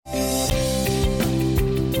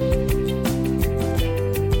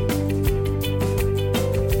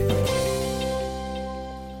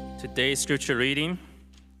Today's scripture reading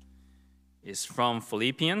is from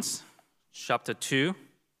Philippians chapter 2,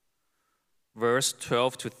 verse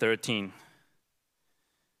 12 to 13.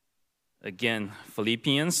 Again,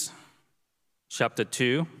 Philippians chapter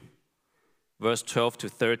 2, verse 12 to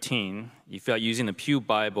 13. If you are using the Pew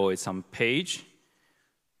Bible, it's on page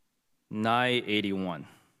 981.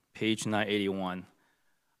 Page 981.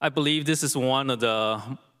 I believe this is one of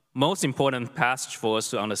the most important passages for us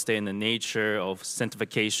to understand the nature of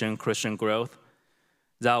sanctification, Christian growth,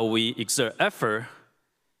 that we exert effort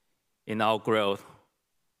in our growth.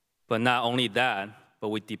 But not only that, but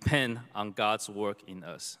we depend on God's work in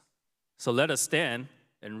us. So let us stand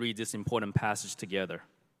and read this important passage together.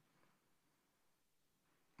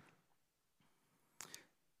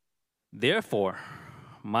 Therefore,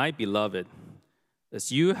 my beloved,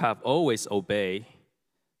 as you have always obeyed,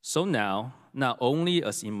 so now, not only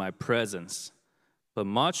as in my presence, but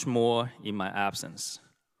much more in my absence,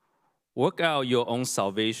 work out your own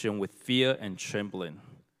salvation with fear and trembling.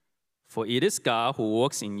 For it is God who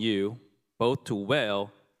works in you, both to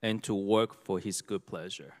will and to work for his good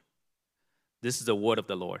pleasure. This is the word of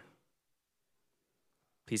the Lord.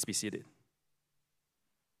 Please be seated.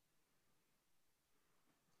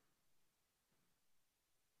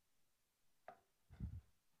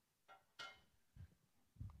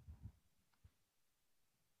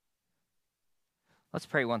 Let's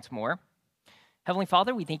pray once more. Heavenly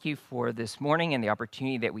Father, we thank you for this morning and the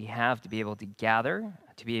opportunity that we have to be able to gather,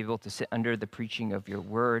 to be able to sit under the preaching of your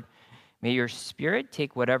word. May your Spirit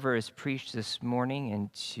take whatever is preached this morning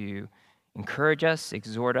and to encourage us,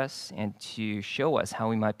 exhort us, and to show us how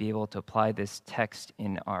we might be able to apply this text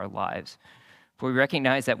in our lives. For we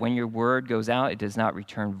recognize that when your word goes out, it does not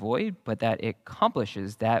return void, but that it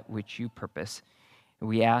accomplishes that which you purpose. And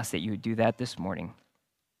we ask that you would do that this morning.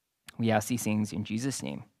 We ask these things in Jesus'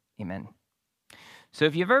 name. Amen. So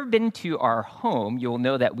if you've ever been to our home, you'll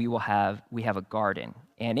know that we have a garden.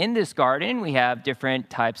 And in this garden, we have different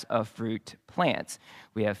types of fruit plants.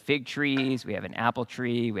 We have fig trees, we have an apple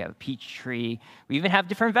tree, we have a peach tree. We even have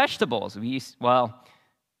different vegetables.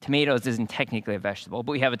 Tomatoes isn't technically a vegetable,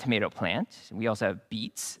 but we have a tomato plant. We also have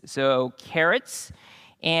beets, so carrots.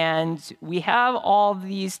 And we have all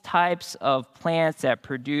these types of plants that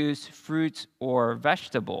produce fruits or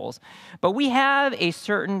vegetables, but we have a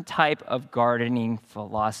certain type of gardening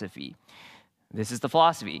philosophy. This is the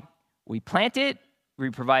philosophy. We plant it,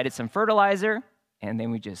 we provide it some fertilizer, and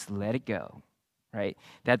then we just let it go, right?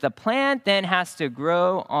 That the plant then has to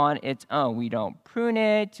grow on its own. We don't prune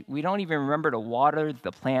it. We don't even remember to water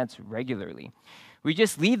the plants regularly. We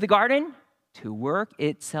just leave the garden to work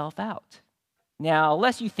itself out. Now,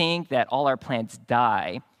 lest you think that all our plants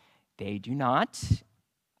die, they do not.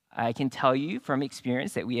 I can tell you from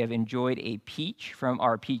experience that we have enjoyed a peach from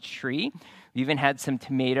our peach tree. We even had some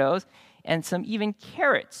tomatoes and some even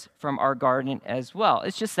carrots from our garden as well.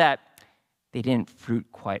 It's just that they didn't fruit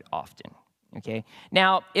quite often, okay?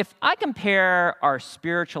 Now, if I compare our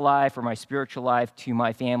spiritual life or my spiritual life to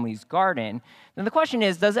my family's garden, then the question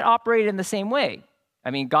is, does it operate in the same way? I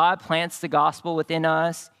mean, God plants the gospel within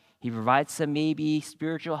us. He provides some maybe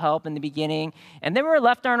spiritual help in the beginning, and then we're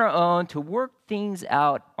left on our own to work things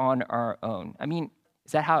out on our own. I mean,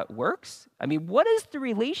 is that how it works? I mean, what is the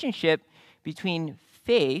relationship between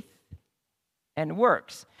faith and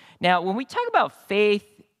works? Now, when we talk about faith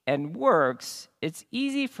and works, it's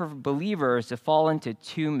easy for believers to fall into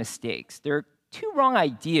two mistakes. There are two wrong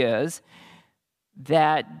ideas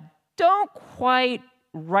that don't quite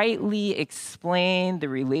rightly explain the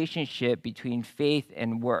relationship between faith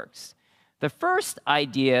and works. The first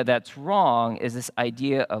idea that's wrong is this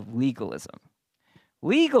idea of legalism.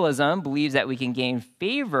 Legalism believes that we can gain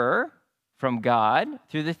favor from God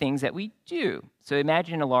through the things that we do. So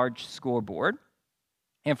imagine a large scoreboard,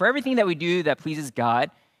 and for everything that we do that pleases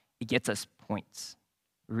God, it gets us points.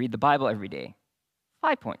 We read the Bible every day,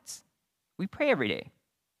 5 points. We pray every day,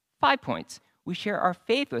 5 points. We share our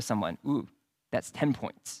faith with someone, that's 10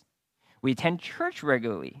 points. We attend church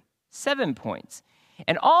regularly, 7 points.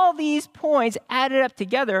 And all these points added up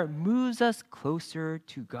together moves us closer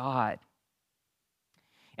to God.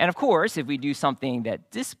 And of course, if we do something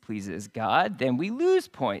that displeases God, then we lose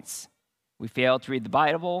points. We fail to read the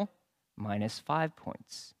Bible, -5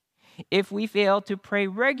 points. If we fail to pray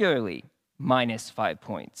regularly, -5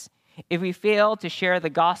 points. If we fail to share the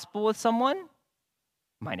gospel with someone,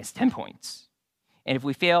 -10 points. And if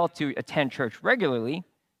we fail to attend church regularly,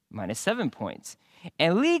 -7 points.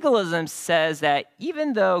 And legalism says that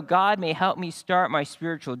even though God may help me start my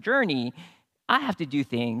spiritual journey, I have to do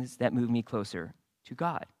things that move me closer to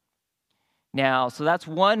God. Now, so that's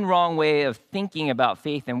one wrong way of thinking about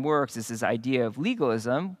faith and works, is this idea of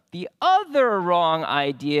legalism. The other wrong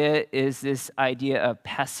idea is this idea of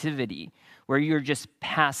passivity, where you're just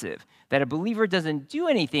passive, that a believer doesn't do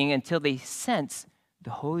anything until they sense the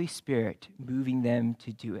Holy Spirit moving them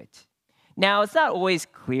to do it. Now, it's not always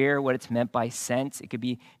clear what it's meant by sense. It could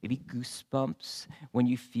be maybe goosebumps when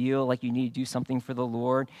you feel like you need to do something for the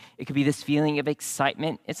Lord. It could be this feeling of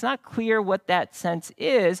excitement. It's not clear what that sense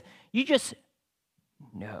is. You just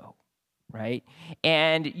know, right?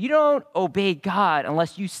 And you don't obey God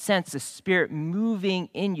unless you sense the Spirit moving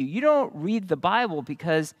in you. You don't read the Bible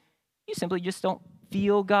because you simply just don't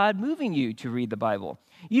feel God moving you to read the Bible.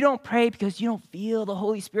 You don't pray because you don't feel the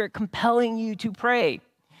Holy Spirit compelling you to pray.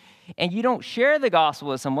 And you don't share the gospel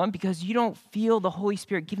with someone because you don't feel the Holy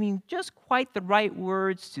Spirit giving you just quite the right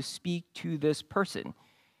words to speak to this person.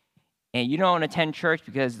 And you don't attend church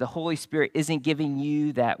because the Holy Spirit isn't giving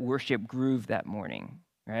you that worship groove that morning,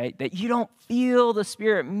 right? That you don't feel the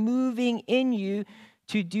Spirit moving in you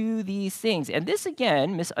to do these things. And this,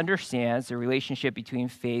 again, misunderstands the relationship between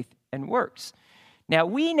faith and works. Now,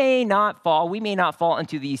 we may not fall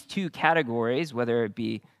into these two categories, whether it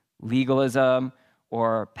be legalism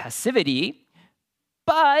or passivity,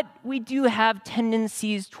 but we do have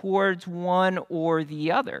tendencies towards one or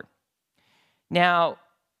the other. Now,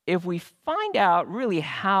 if we find out really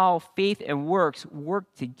how faith and works work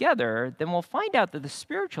together, then we'll find out that the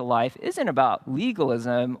spiritual life isn't about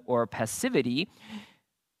legalism or passivity.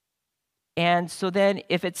 And so then,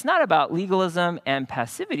 if it's not about legalism and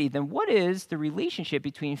passivity, then what is the relationship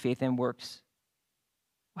between faith and works?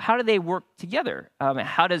 How do they work together?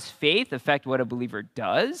 How does faith affect what a believer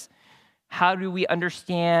does? How do we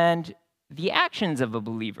understand the actions of a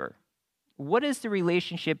believer? What is the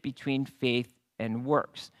relationship between faith and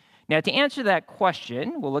works? Now, to answer that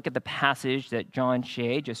question, we'll look at the passage that John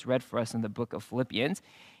Shea just read for us in the book of Philippians.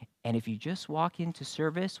 And if you just walk into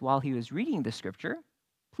service while he was reading the scripture,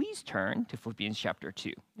 please turn to Philippians chapter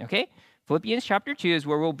 2, okay? Philippians chapter 2 is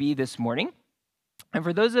where we'll be this morning. And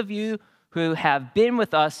for those of you who have been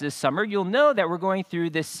with us this summer, you'll know that we're going through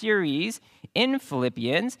this series in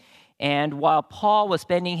Philippians. And while Paul was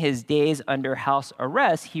spending his days under house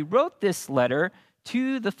arrest, he wrote this letter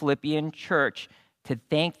to the Philippian church to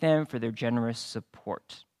thank them for their generous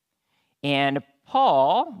support. And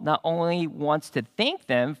Paul not only wants to thank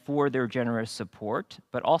them for their generous support,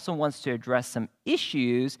 but also wants to address some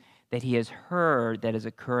issues that he has heard that is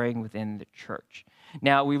occurring within the church.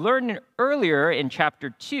 Now, we learned earlier in chapter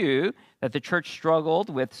 2 that the church struggled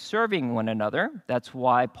with serving one another. That's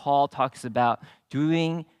why Paul talks about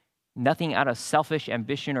doing nothing out of selfish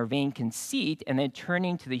ambition or vain conceit, and then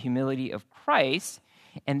turning to the humility of Christ.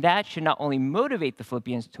 And that should not only motivate the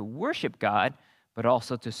Philippians to worship God, but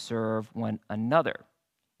also to serve one another.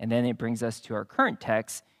 And then it brings us to our current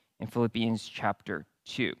text in Philippians chapter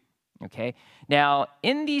 2. Okay? Now,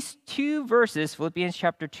 in these two verses, Philippians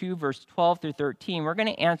chapter 2, verse 12 through 13, we're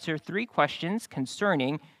going to answer three questions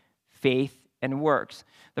concerning faith and works.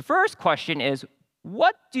 The first question is,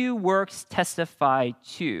 what do works testify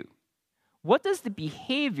to? What does the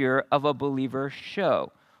behavior of a believer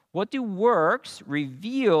show? What do works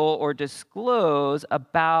reveal or disclose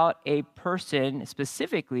about a person,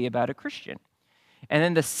 specifically about a Christian? And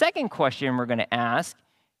then the second question we're going to ask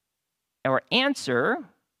or answer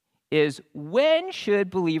is, when should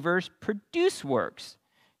believers produce works?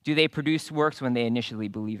 Do they produce works when they initially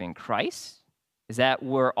believe in Christ? Is that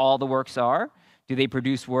where all the works are? Do they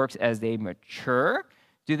produce works as they mature?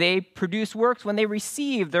 Do they produce works when they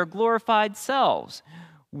receive their glorified selves?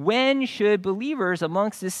 When should believers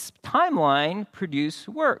amongst this timeline produce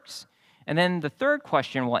works? And then the third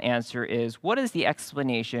question we'll answer is, what is the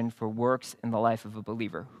explanation for works in the life of a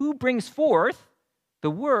believer? Who brings forth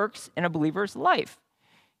the works in a believer's life?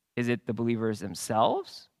 Is it the believers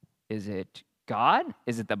themselves? Is it God?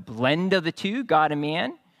 Is it the blend of the two, God and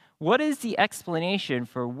man? What is the explanation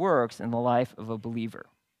for works in the life of a believer?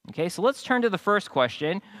 Okay, so let's turn to the first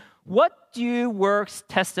question. What do works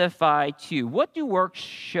testify to? What do works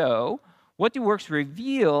show? What do works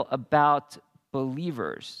reveal about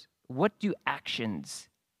believers? What do actions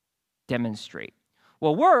demonstrate?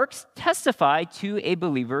 Well, works testify to a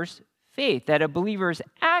believer's faith, that a believer's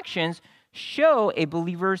actions show a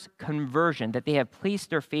believer's conversion, that they have placed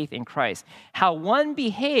their faith in Christ. How one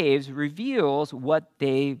behaves reveals what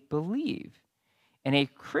they believe. And a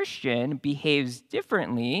Christian behaves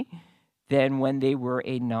differently than when they were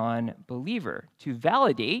a non-believer, to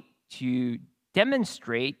validate, to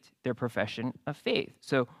demonstrate their profession of faith.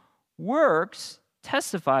 So works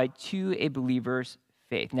testify to a believer's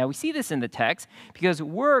faith. Now, we see this in the text because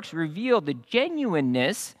works reveal the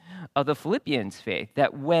genuineness of the Philippians' faith,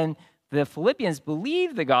 that when the Philippians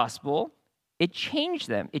believed the gospel, it changed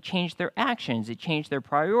them. It changed their actions. It changed their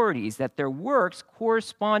priorities, that their works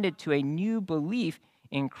corresponded to a new belief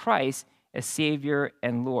in Christ as Savior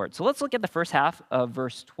and Lord. So let's look at the first half of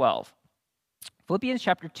verse 12. Philippians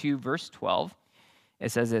chapter 2, verse 12.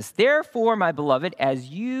 It says this, "Therefore, my beloved, as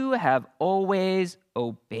you have always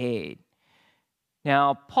obeyed."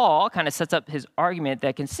 Now, Paul kind of sets up his argument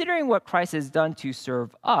that considering what Christ has done to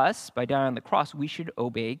serve us by dying on the cross, we should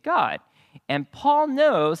obey God. And Paul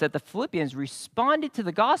knows that the Philippians responded to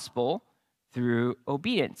the gospel through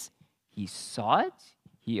obedience. He saw it,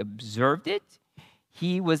 he observed it,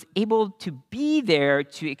 he was able to be there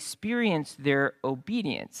to experience their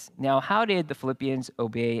obedience. Now, how did the Philippians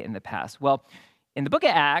obey in the past? Well, in the book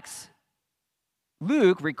of Acts,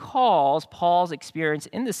 Luke recalls Paul's experience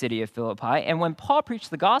in the city of Philippi, and when Paul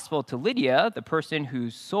preached the gospel to Lydia, the person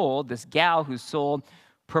this gal who sold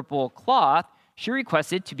purple cloth, she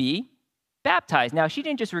requested to be baptized. Now, she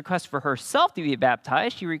didn't just request for herself to be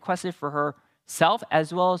baptized, she requested for herself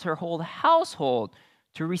as well as her whole household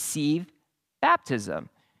to receive baptism.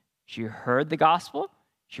 She heard the gospel,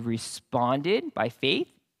 she responded by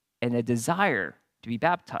faith and a desire to be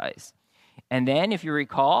baptized. And then, if you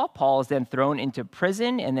recall, Paul is then thrown into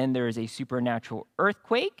prison, and then there is a supernatural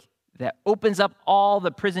earthquake that opens up all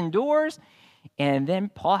the prison doors, and then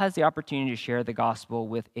Paul has the opportunity to share the gospel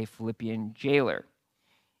with a Philippian jailer.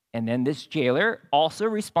 And then this jailer also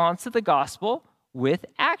responds to the gospel with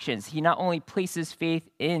actions. He not only places faith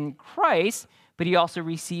in Christ, but he also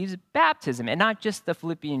receives baptism. And not just the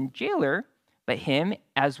Philippian jailer, but him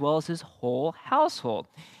as well as his whole household.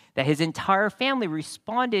 That his entire family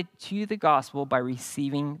responded to the gospel by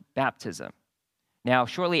receiving baptism. Now,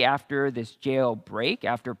 shortly after this jail break,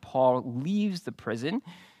 after Paul leaves the prison,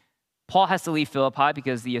 Paul has to leave Philippi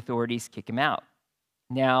because the authorities kick him out.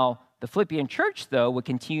 Now, the Philippian church, though, would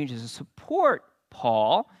continue to support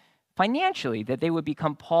Paul financially, that they would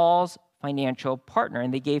become Paul's financial partner,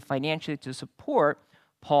 and they gave financially to support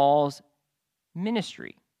Paul's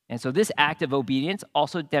ministry. And so this act of obedience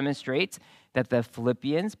also demonstrates that the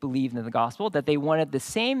Philippians believed in the gospel, that they wanted the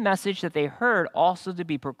same message that they heard also to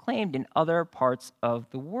be proclaimed in other parts of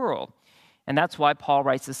the world. And that's why Paul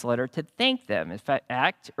writes this letter to thank them. In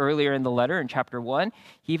fact, earlier in the letter in chapter 1,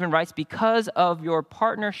 he even writes, "Because of your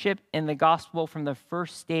partnership in the gospel from the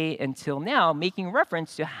first day until now," making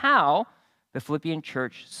reference to how the Philippian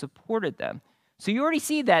church supported them. So you already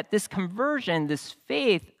see that this conversion, this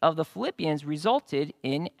faith of the Philippians resulted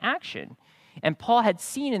in action. And Paul had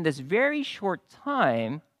seen in this very short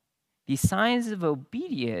time the signs of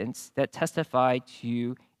obedience that testify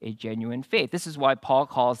to a genuine faith. This is why Paul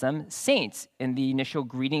calls them saints in the initial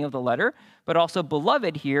greeting of the letter, but also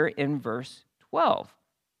beloved here in verse 12.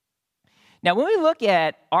 Now, when we look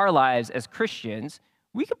at our lives as Christians,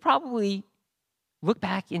 we could probably look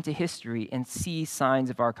back into history and see signs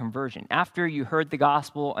of our conversion. After you heard the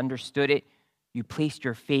gospel, understood it, you placed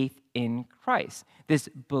your faith in Christ. This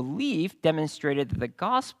belief demonstrated that the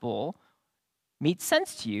gospel made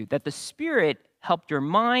sense to you, that the Spirit helped your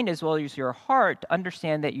mind as well as your heart to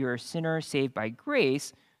understand that you're a sinner saved by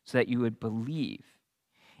grace so that you would believe.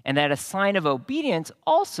 And that a sign of obedience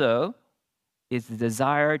also is the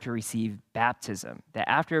desire to receive baptism, that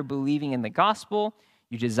after believing in the gospel,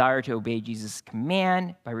 you desire to obey Jesus'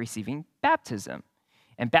 command by receiving baptism.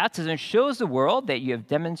 And baptism shows the world that you have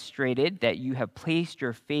demonstrated that you have placed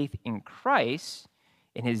your faith in Christ,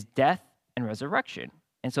 in his death and resurrection.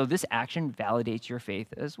 And so this action validates your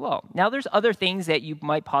faith as well. Now, there's other things that you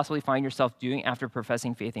might possibly find yourself doing after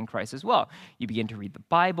professing faith in Christ as well. You begin to read the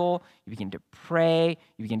Bible, you begin to pray,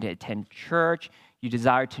 you begin to attend church, you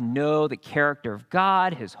desire to know the character of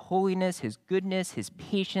God, his holiness, his goodness, his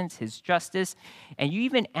patience, his justice, and you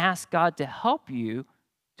even ask God to help you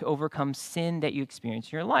to overcome sin that you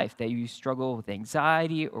experience in your life, that you struggle with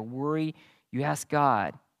anxiety or worry. You ask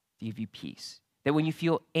God to give you peace. That when you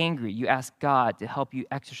feel angry, you ask God to help you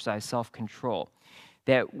exercise self-control.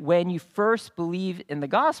 That when you first believed in the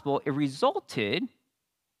gospel, it resulted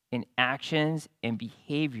in actions and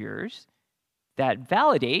behaviors that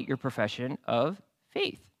validate your profession of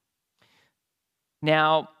faith.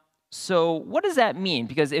 Now, so what does that mean?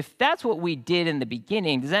 Because if that's what we did in the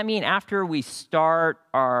beginning, does that mean after we start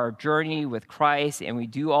our journey with Christ and we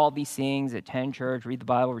do all these things, attend church, read the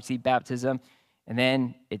Bible, receive baptism, and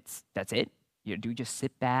then that's it? You know, do we just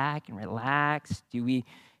sit back and relax? Do we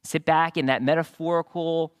sit back in that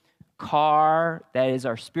metaphorical car that is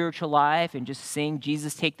our spiritual life and just sing,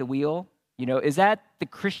 "Jesus, take the wheel"? You know, is that the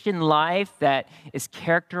Christian life that is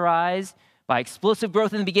characterized by explosive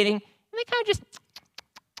growth in the beginning, and then kind of just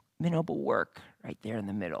minimal work right there in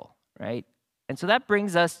the middle, right? And so that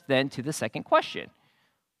brings us then to the second question.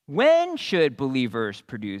 When should believers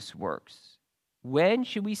produce works? When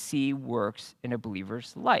should we see works in a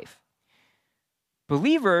believer's life?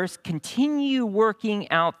 Believers continue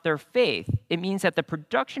working out their faith. It means that the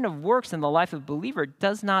production of works in the life of a believer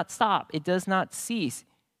does not stop. It does not cease.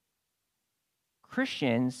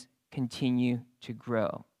 Christians continue to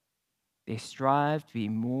grow. They strive to be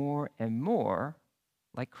more and more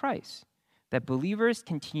like Christ. That believers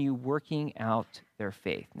continue working out their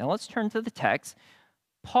faith. Now let's turn to the text.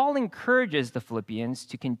 Paul encourages the Philippians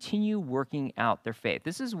to continue working out their faith.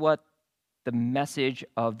 This is what the message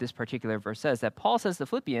of this particular verse says, that Paul says to the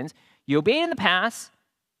Philippians, you obeyed in the past,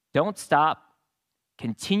 don't stop,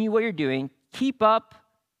 continue what you're doing, keep up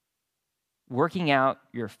working out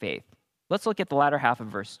your faith. Let's look at the latter half of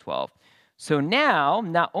verse 12. So now,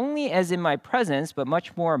 not only as in my presence, but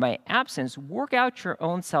much more in my absence, work out your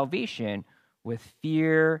own salvation with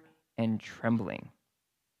fear and trembling.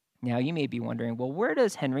 Now, you may be wondering, well, where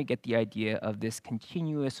does Henry get the idea of this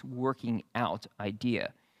continuous working out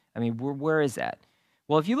idea? I mean, where is that?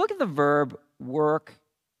 Well, if you look at the verb work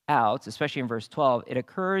out, especially in verse 12, it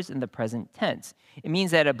occurs in the present tense. It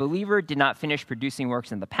means that a believer did not finish producing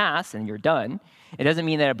works in the past and you're done. It doesn't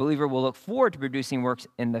mean that a believer will look forward to producing works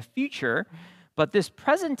in the future, but this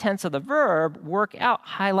present tense of the verb, work out,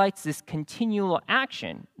 highlights this continual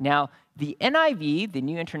action. Now, the NIV, the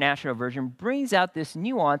New International Version, brings out this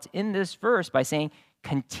nuance in this verse by saying,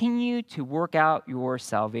 continue to work out your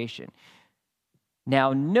salvation.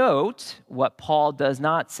 Now, note what Paul does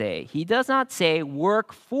not say. He does not say,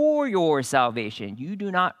 work for your salvation. You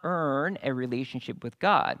do not earn a relationship with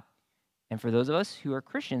God. And for those of us who are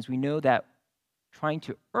Christians, we know that trying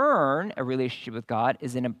to earn a relationship with God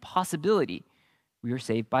is an impossibility. We are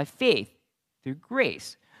saved by faith, through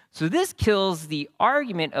grace. So this kills the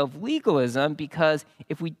argument of legalism, because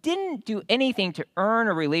if we didn't do anything to earn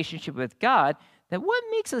a relationship with God, then what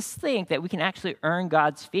makes us think that we can actually earn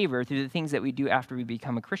God's favor through the things that we do after we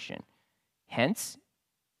become a Christian? Hence,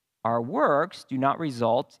 our works do not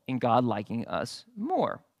result in God liking us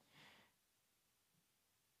more.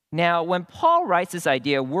 Now, when Paul writes this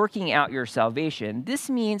idea, working out your salvation, this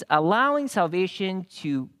means allowing salvation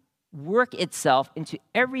to work itself into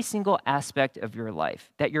every single aspect of your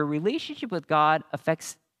life, that your relationship with God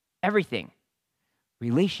affects everything.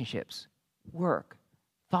 Relationships, work,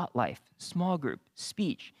 thought life, small group,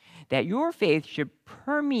 speech, that your faith should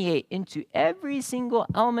permeate into every single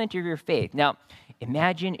element of your faith. Now,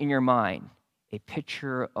 imagine in your mind a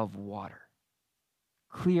picture of water,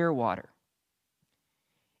 clear water.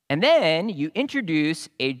 And then you introduce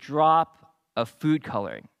a drop of food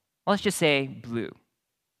coloring. Let's just say blue.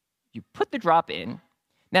 You put the drop in.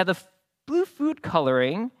 Now, the blue food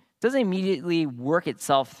coloring doesn't immediately work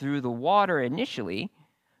itself through the water initially,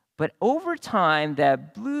 but over time,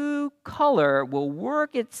 that blue color will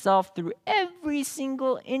work itself through every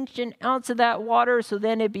single inch and ounce of that water, so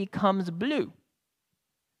then it becomes blue.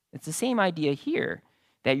 It's the same idea here,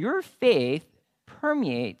 that your faith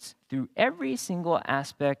permeates through every single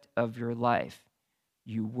aspect of your life.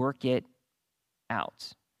 You work it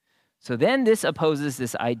out. So then this opposes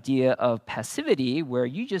this idea of passivity, where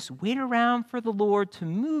you just wait around for the Lord to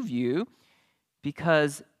move you,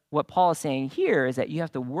 because what Paul is saying here is that you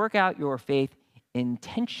have to work out your faith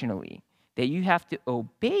intentionally, that you have to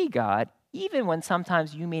obey God even when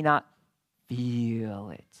sometimes you may not feel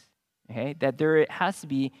it, okay? That there has to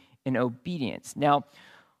be an obedience. Now,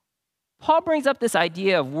 Paul brings up this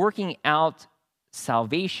idea of working out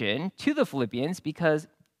salvation to the Philippians because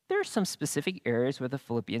there's some specific areas where the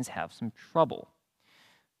Philippians have some trouble.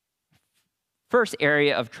 First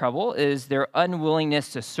area of trouble is their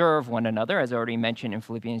unwillingness to serve one another, as already mentioned in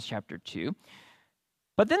Philippians chapter 2.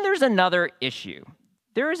 But then there's another issue.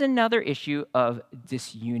 There is another issue of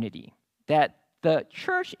disunity, that the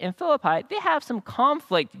church in Philippi, they have some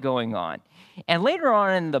conflict going on. And later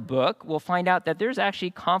on in the book, we'll find out that there's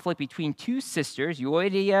actually conflict between two sisters,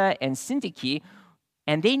 Euodia and Syntyche,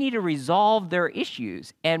 and they need to resolve their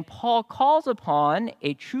issues. And Paul calls upon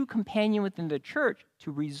a true companion within the church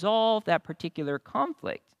to resolve that particular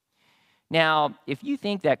conflict. Now, if you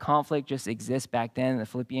think that conflict just exists back then in the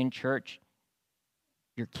Philippian church,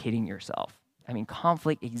 you're kidding yourself. I mean,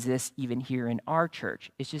 conflict exists even here in our church.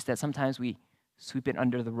 It's just that sometimes we sweep it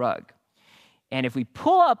under the rug. And if we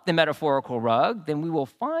pull up the metaphorical rug, then we will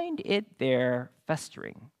find it there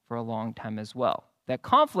festering for a long time as well. That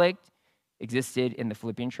conflict existed in the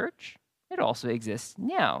Philippian church. It also exists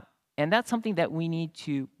now. And that's something that we need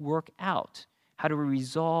to work out, how to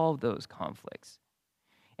resolve those conflicts.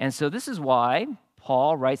 And so this is why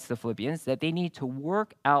Paul writes to the Philippians that they need to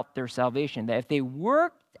work out their salvation, that if they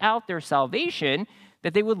worked out their salvation,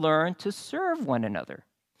 that they would learn to serve one another.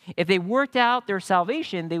 If they worked out their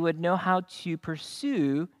salvation, they would know how to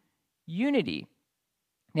pursue unity.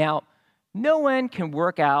 Now, no one can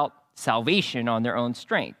work out salvation on their own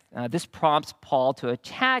strength. This prompts Paul to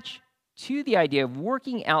attach to the idea of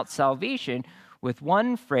working out salvation with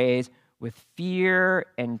one phrase, with fear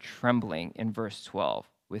and trembling, in verse 12.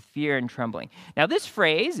 With fear and trembling. Now, this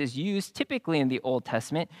phrase is used typically in the Old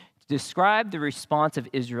Testament to describe the response of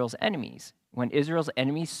Israel's enemies. When Israel's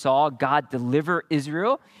enemies saw God deliver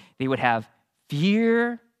Israel, they would have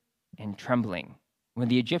fear and trembling. When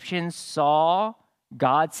the Egyptians saw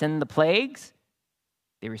God send the plagues,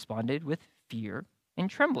 they responded with fear and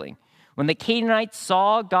trembling. When the Canaanites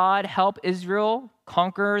saw God help Israel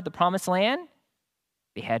conquer the promised land,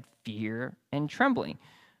 they had fear and trembling.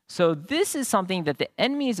 So this is something that the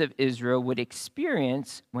enemies of Israel would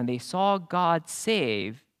experience when they saw God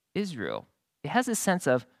save Israel. It has a sense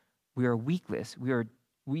of we are weakless,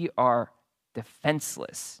 we are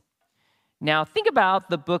defenseless. Now think about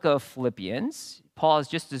the book of Philippians. Paul has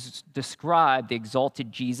just described the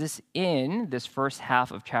exalted Jesus in this first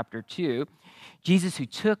half of chapter 2. Jesus who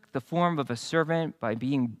took the form of a servant by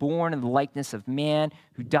being born in the likeness of man,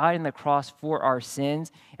 who died on the cross for our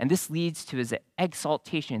sins. And this leads to his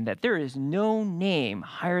exaltation that there is no name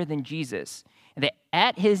higher than Jesus. And that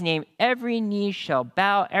at his name every knee shall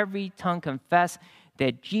bow, every tongue confess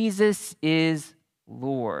that Jesus is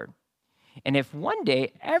Lord. And if one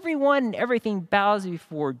day everyone and everything bows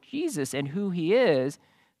before Jesus and who he is,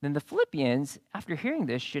 then the Philippians, after hearing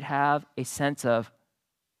this, should have a sense of,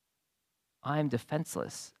 I'm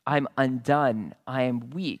defenseless, I'm undone, I am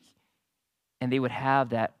weak. And they would have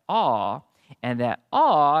that awe, and that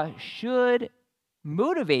awe should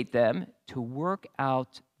motivate them to work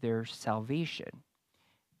out their salvation.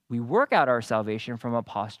 We work out our salvation from a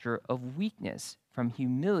posture of weakness, from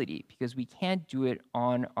humility, because we can't do it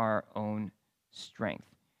on our own strength.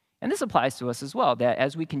 And this applies to us as well, that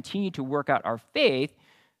as we continue to work out our faith,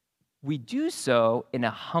 we do so in a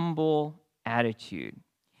humble attitude.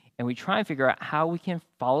 And we try and figure out how we can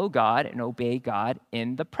follow God and obey God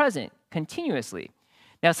in the present continuously.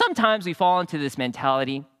 Now, sometimes we fall into this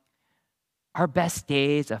mentality, our best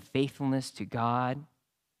days of faithfulness to God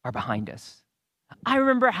are behind us. I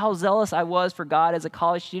remember how zealous I was for God as a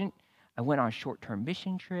college student. I went on short-term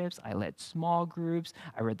mission trips. I led small groups.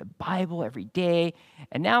 I read the Bible every day.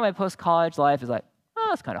 And now my post-college life is like,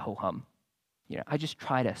 it's kind of ho-hum. I just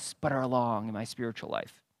try to sputter along in my spiritual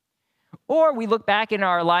life. Or we look back in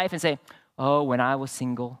our life and say, when I was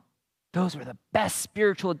single, those were the best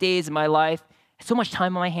spiritual days of my life. So much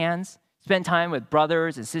time on my hands. Spend time with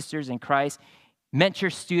brothers and sisters in Christ. Mentor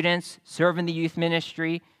students. Serve in the youth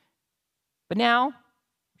ministry. But now, I'm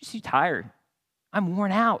just too tired. I'm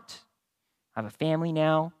worn out. I have a family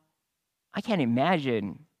now. I can't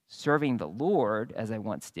imagine serving the Lord as I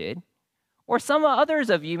once did. Or some others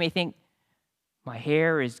of you may think, my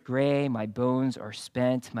hair is gray, my bones are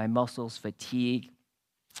spent, my muscles fatigue,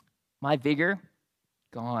 my vigor,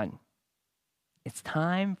 gone. It's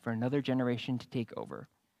time for another generation to take over.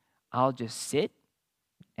 I'll just sit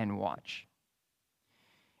and watch.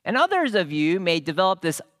 And others of you may develop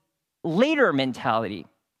this later mentality.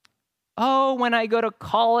 When I go to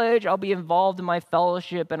college, I'll be involved in my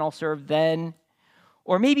fellowship and I'll serve then.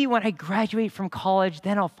 Or maybe when I graduate from college,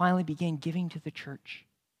 then I'll finally begin giving to the church.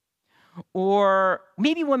 Or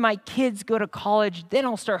maybe when my kids go to college, then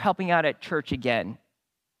I'll start helping out at church again.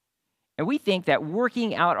 And we think that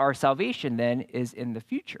working out our salvation then is in the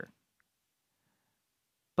future.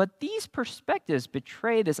 But these perspectives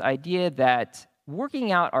betray this idea that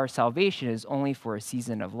working out our salvation is only for a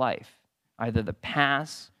season of life, either the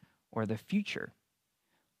past or the future.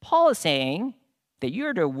 Paul is saying that you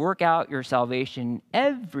are to work out your salvation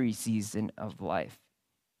every season of life,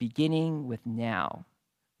 beginning with now.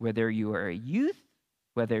 Whether you are a youth,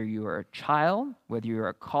 whether you are a child, whether you're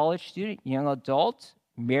a college student, young adult,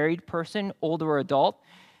 married person, older adult,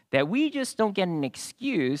 that we just don't get an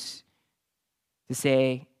excuse to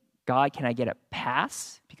say, God, can I get a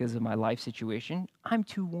pass because of my life situation? I'm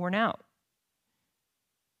too worn out.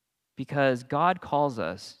 Because God calls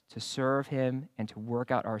us to serve him and to work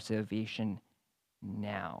out our salvation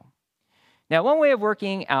now. Now, one way of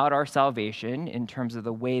working out our salvation in terms of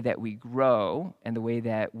the way that we grow and the way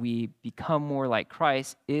that we become more like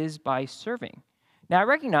Christ is by serving. Now, I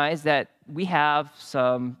recognize that we have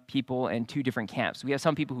some people in two different camps. We have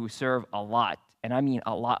some people who serve a lot, and I mean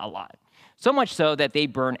a lot. So much so that they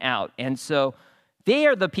burn out. And so They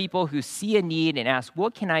are the people who see a need and ask,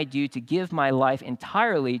 what can I do to give my life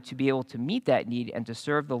entirely to be able to meet that need and to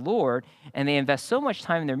serve the Lord? And they invest so much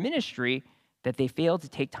time in their ministry that they fail to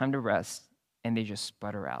take time to rest and they just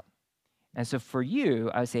sputter out. And so for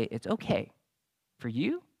you, I would say it's okay. For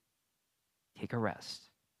you, take a rest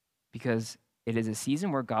because it is a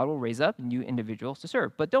season where God will raise up new individuals to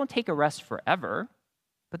serve. But don't take a rest forever,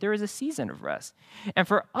 but there is a season of rest. And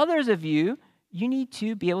for others of you, you need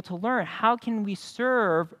to be able to learn how can we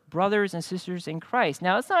serve brothers and sisters in Christ.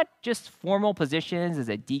 Now, it's not just formal positions as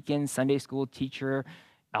a deacon, Sunday school teacher,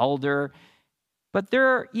 elder, but there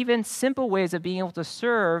are even simple ways of being able to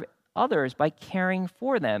serve others by caring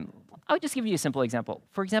for them. I'll just give you a simple example.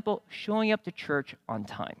 For example, showing up to church on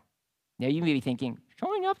time. Now, you may be thinking,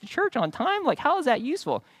 showing up to church on time? Like, how is that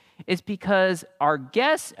useful? It's because our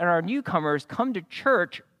guests and our newcomers come to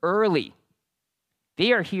church early.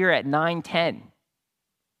 They are here at 9:10,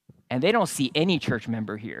 and they don't see any church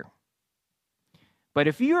member here. But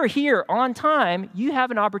if you are here on time, you have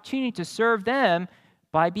an opportunity to serve them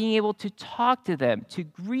by being able to talk to them, to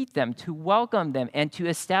greet them, to welcome them, and to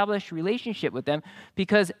establish relationship with them.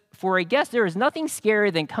 Because for a guest, there is nothing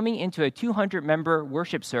scarier than coming into a 200-member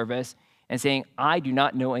worship service and saying, I do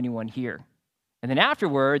not know anyone here. And then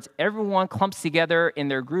afterwards, everyone clumps together in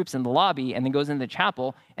their groups in the lobby and then goes into the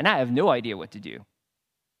chapel, and I have no idea what to do.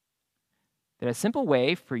 There's a simple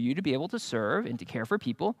way for you to be able to serve and to care for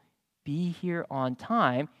people, be here on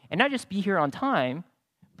time, and not just be here on time,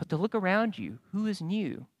 but to look around you. Who is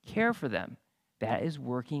new? Care for them. That is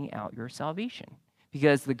working out your salvation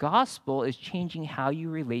because the gospel is changing how you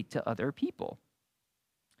relate to other people.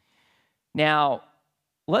 Now,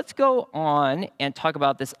 let's go on and talk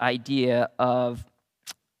about this idea of,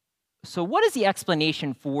 so what is the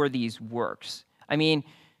explanation for these works? I mean,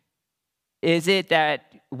 is it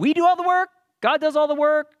that we do all the work? God does all the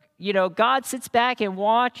work? You know, God sits back and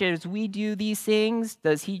watches as we do these things?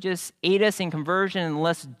 Does he just aid us in conversion and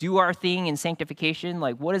let's do our thing in sanctification?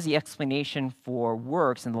 Like, what is the explanation for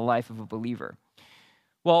works in the life of a believer?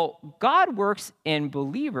 Well, God works in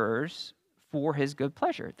believers for his good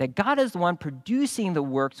pleasure. That God is the one producing the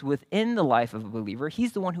works within the life of a believer.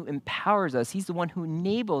 He's the one who empowers us. He's the one who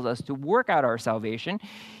enables us to work out our salvation.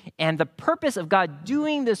 And the purpose of God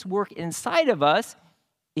doing this work inside of us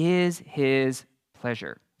is his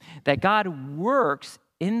pleasure. That God works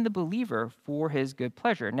in the believer for his good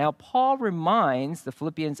pleasure. Now, Paul reminds the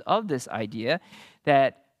Philippians of this idea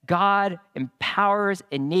that God empowers,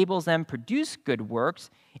 enables them, produce good works,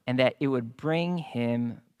 and that it would bring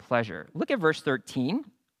him pleasure. Look at verse 13.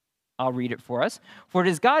 I'll read it for us. For it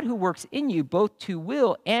is God who works in you both to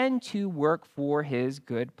will and to work for his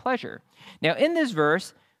good pleasure. Now, in this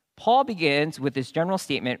verse, Paul begins with this general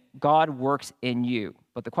statement, God works in you.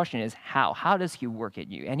 But the question is, how? How does he work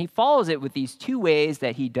in you? And he follows it with these two ways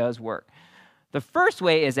that he does work. The first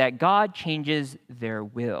way is that God changes their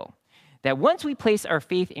will. That once we place our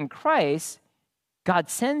faith in Christ, God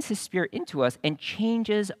sends his Spirit into us and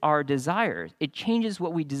changes our desires. It changes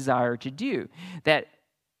what we desire to do. That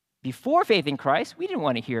before faith in Christ, we didn't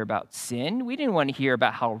want to hear about sin. We didn't want to hear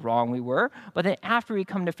about how wrong we were. But then after we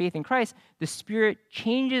come to faith in Christ, the Spirit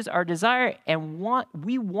changes our desire and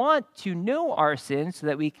we want to know our sin so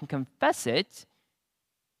that we can confess it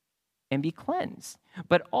and be cleansed.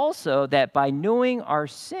 But also that by knowing our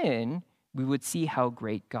sin, we would see how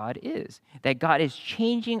great God is. That God is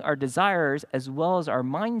changing our desires as well as our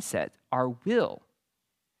mindset, our will.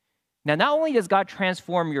 Now, not only does God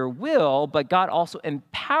transform your will, but God also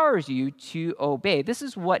empowers you to obey. This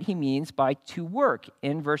is what he means by to work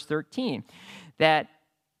in verse 13. That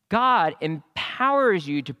God empowers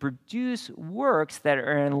you to produce works that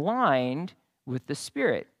are aligned with the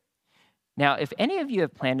Spirit. Now, if any of you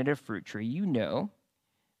have planted a fruit tree, you know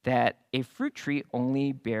that a fruit tree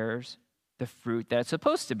only bears the fruit that it's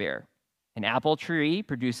supposed to bear. An apple tree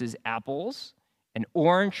produces apples. An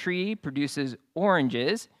orange tree produces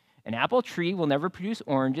oranges. An apple tree will never produce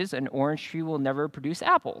oranges. An orange tree will never produce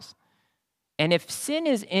apples. And if sin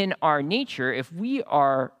is in our nature, if we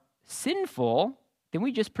are sinful, then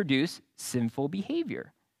we just produce sinful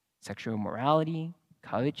behavior. Sexual immorality,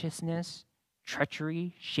 covetousness,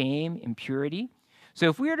 treachery, shame, impurity. So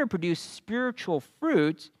if we are to produce spiritual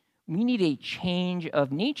fruit, we need a change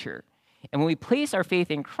of nature. And when we place our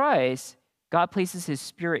faith in Christ, God places his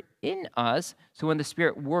Spirit in us, so when the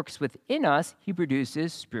Spirit works within us, he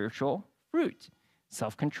produces spiritual fruit,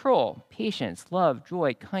 self-control, patience, love,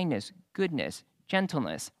 joy, kindness, goodness,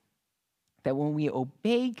 gentleness. That when we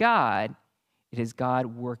obey God, it is God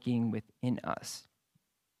working within us.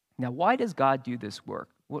 Now, why does God do this work?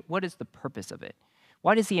 What is the purpose of it?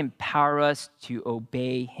 Why does he empower us to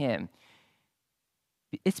obey him?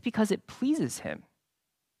 It's because it pleases him.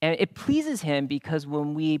 And it pleases him because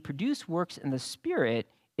when we produce works in the Spirit,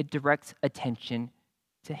 it directs attention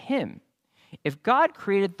to him. If God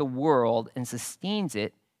created the world and sustains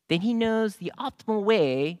it, then he knows the optimal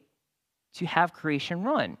way to have creation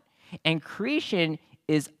run. And creation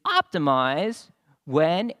is optimized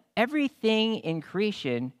when everything in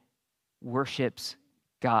creation worships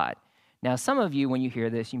God. Now, some of you, when you hear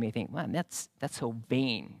this, you may think, man, that's so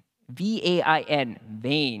vain. V-A-I-N,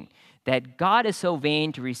 vain. That God is so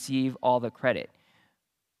vain to receive all the credit.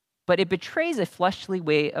 But it betrays a fleshly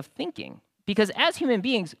way of thinking. Because as human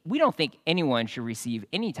beings, we don't think anyone should receive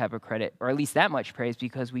any type of credit, or at least that much praise,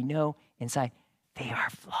 because we know inside they are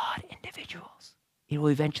flawed individuals. It will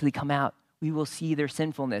eventually come out. We will see their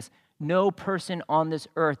sinfulness. No person on this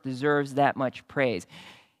earth deserves that much praise.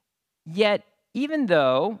 Yet, even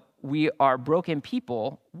though we are broken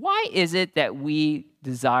people, why is it that we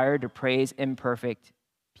desire to praise imperfect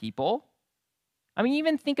people? I mean,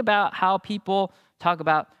 even think about how people talk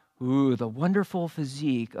about, ooh, the wonderful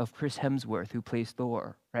physique of Chris Hemsworth who plays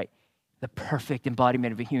Thor, right? The perfect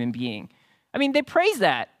embodiment of a human being. I mean, they praise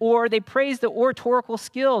that, or they praise the oratorical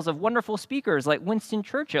skills of wonderful speakers like Winston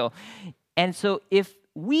Churchill. And so if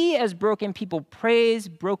we as broken people praise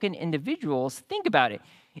broken individuals, think about it.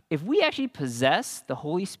 If we actually possess the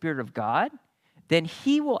Holy Spirit of God, then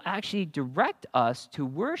he will actually direct us to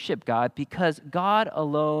worship God because God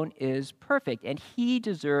alone is perfect and he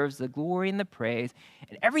deserves the glory and the praise.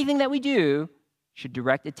 And everything that we do should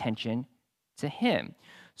direct attention to him.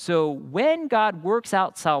 So when God works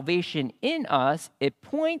out salvation in us, it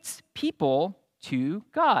points people to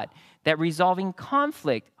God. That resolving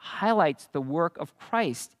conflict highlights the work of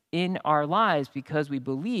Christ in our lives because we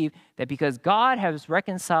believe that because God has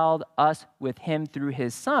reconciled us with him through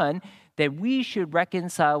his Son, that we should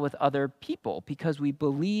reconcile with other people because we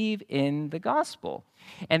believe in the gospel.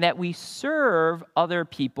 And that we serve other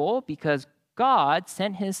people because God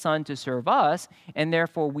sent his Son to serve us, and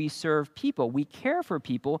therefore we serve people. We care for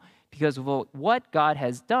people because of what God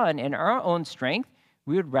has done in our own strength.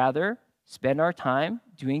 We would rather spend our time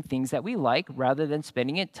doing things that we like rather than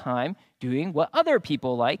spending it time doing what other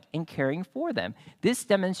people like and caring for them. This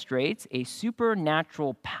demonstrates a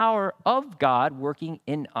supernatural power of God working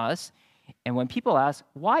in us. And when people ask,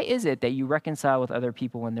 why is it that you reconcile with other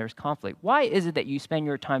people when there's conflict? Why is it that you spend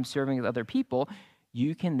your time serving with other people?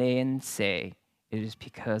 You can then say, it is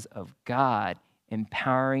because of God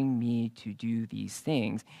empowering me to do these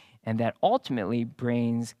things, and that ultimately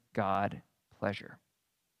brings God pleasure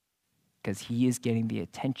because he is getting the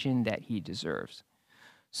attention that he deserves.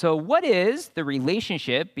 So what is the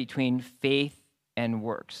relationship between faith and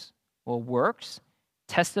works? Well, works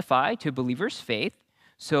testify to believers' faith,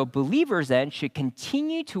 so believers then should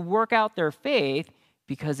continue to work out their faith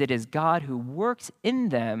because it is God who works in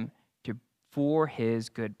them for his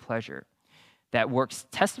good pleasure. That works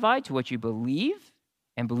testify to what you believe,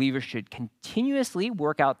 and believers should continuously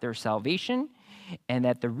work out their salvation, and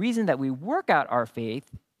that the reason that we work out our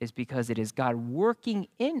faith is because it is God working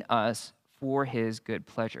in us for his good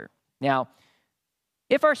pleasure. Now,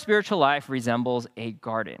 if our spiritual life resembles a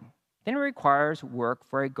garden, then it requires work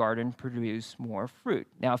for a garden to produce more fruit.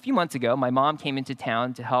 Now, a few months ago, my mom came into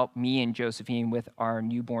town to help me and Josephine with our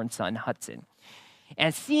newborn son, Hudson.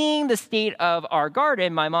 And seeing the state of our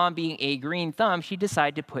garden, my mom being a green thumb, she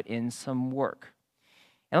decided to put in some work.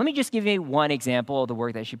 And let me just give you one example of the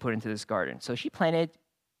work that she put into this garden. So she planted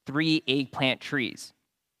 3 eggplant trees.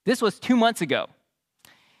 This was 2 months ago.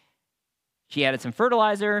 She added some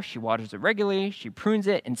fertilizer, she waters it regularly, she prunes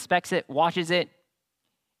it, inspects it, washes it.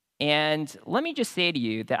 And let me just say to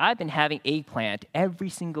you that I've been having eggplant every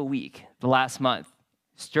single week the last month.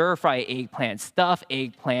 Stir-fry eggplant, stuffed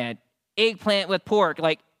eggplant, eggplant with pork.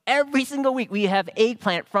 Like every single week we have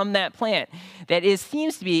eggplant from that plant. That is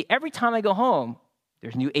seems to be every time I go home,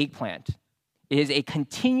 there's new eggplant. It is a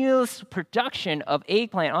continuous production of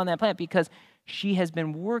eggplant on that plant because she has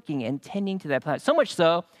been working and tending to that plant. So much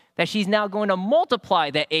so that she's now going to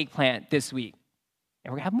multiply that eggplant this week.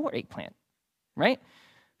 And we're going to have more eggplant, right?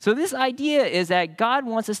 So this idea is that God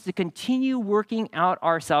wants us to continue working out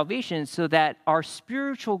our salvation so that our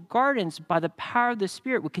spiritual gardens, by the power of the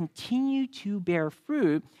Spirit, will continue to bear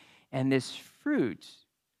fruit, and this fruit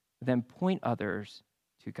will then point others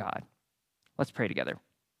to God. Let's pray together.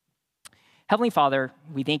 Heavenly Father,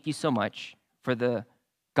 we thank you so much for the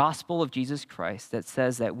gospel of Jesus Christ that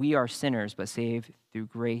says that we are sinners but saved through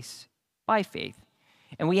grace by faith.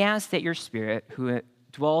 And we ask that your Spirit, who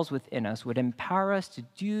dwells within us, would empower us to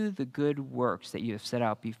do the good works that you have set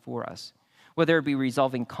out before us, whether it be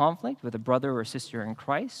resolving conflict with a brother or sister in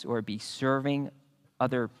Christ, or it be serving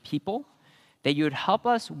other people, that you would help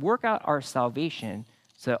us work out our salvation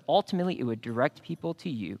so that ultimately it would direct people to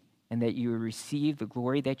you and that you would receive the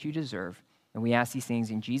glory that you deserve. And we ask these things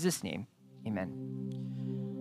in Jesus' name. Amen.